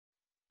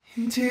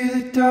Into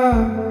the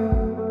dark,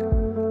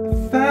 I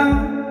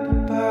found you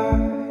by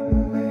the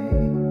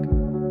lake.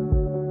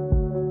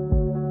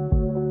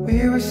 We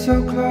were so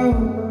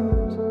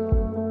close,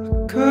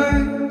 I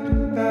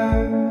couldn't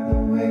bear the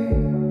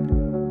weight.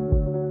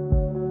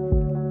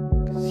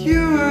 'Cause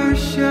you were a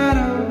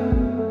shadow,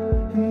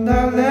 and I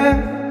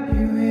left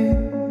you in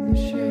the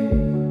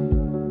shade.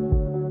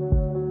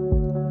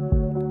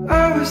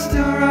 I was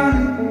still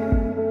running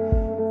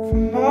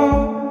from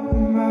all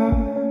of my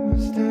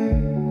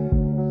mistakes.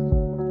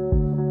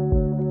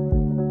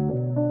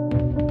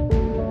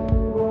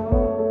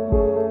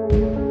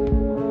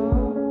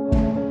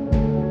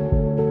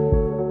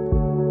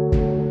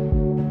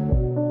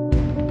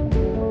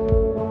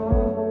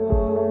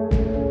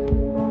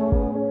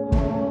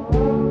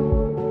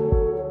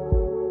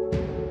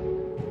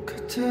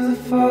 To the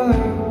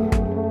fallout,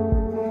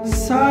 and the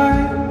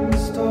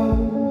silence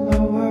stole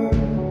our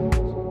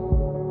words.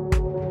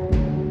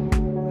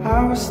 I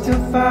was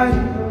still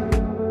fighting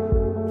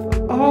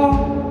for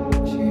all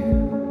that you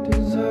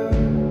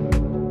deserve.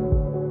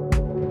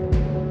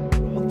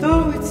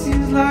 Although it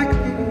seems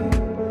likely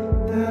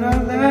that I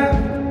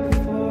left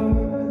before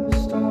the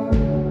storm,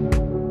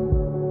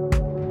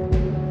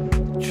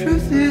 the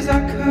truth is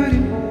I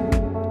couldn't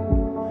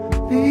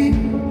leave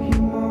you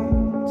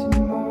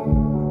wanting more.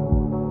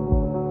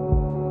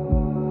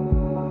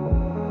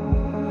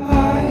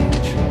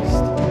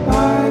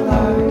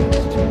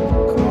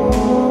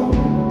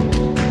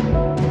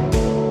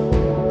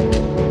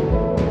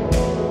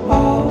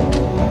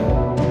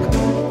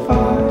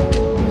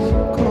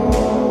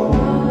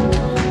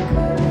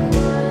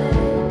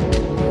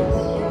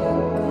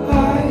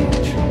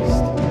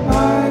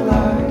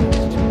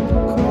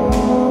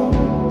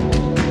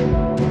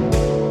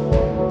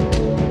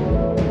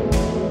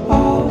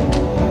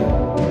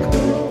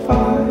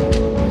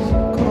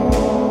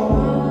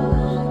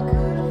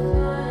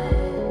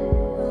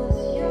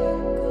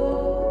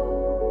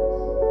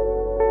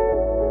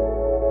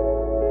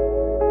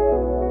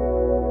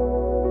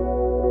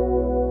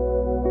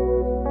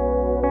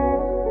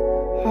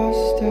 I'll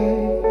stay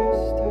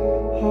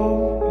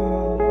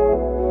homegrown,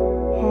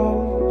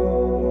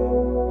 homegrown,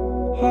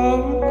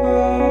 homegrown.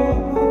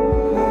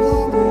 I'll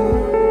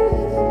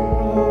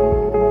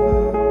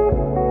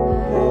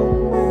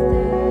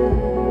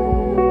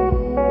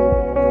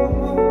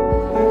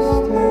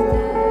stay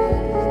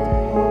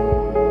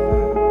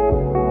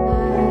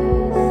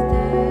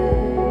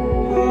homegrown,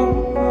 homegrown.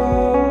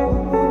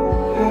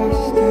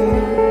 I'll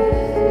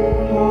stay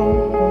homegrown,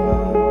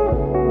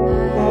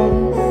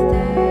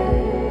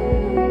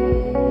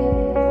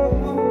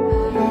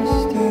 I'll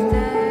stay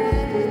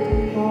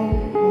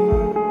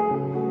homegrown,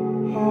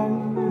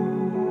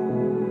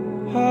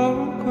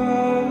 homegrown.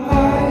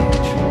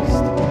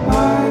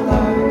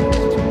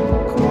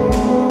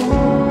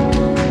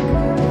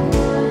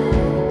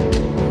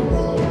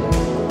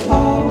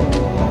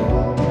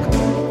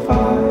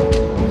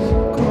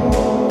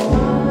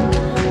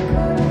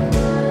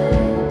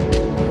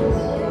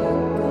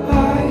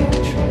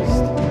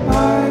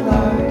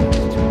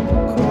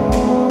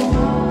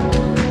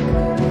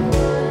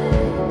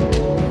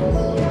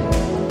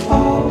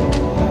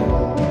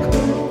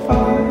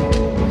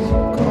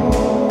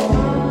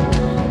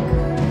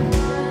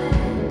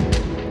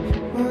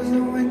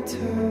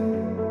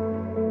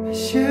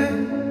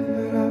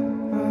 Shivered up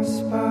my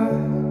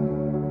spine.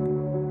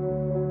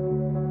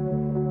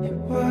 It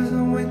was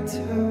a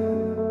winter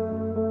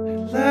that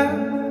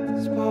left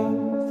us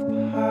both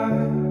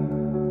behind.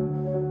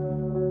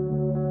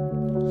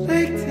 The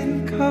lake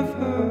didn't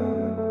cover,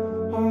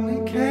 only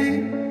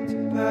came to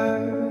bear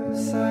the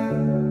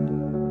sand.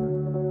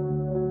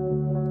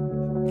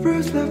 A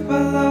bruise left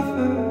by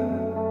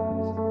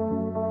lovers,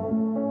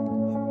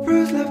 a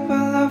bruise left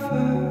by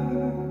lovers.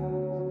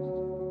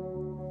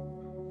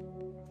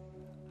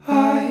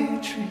 I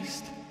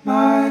traced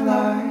my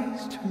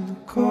lies to the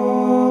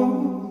core.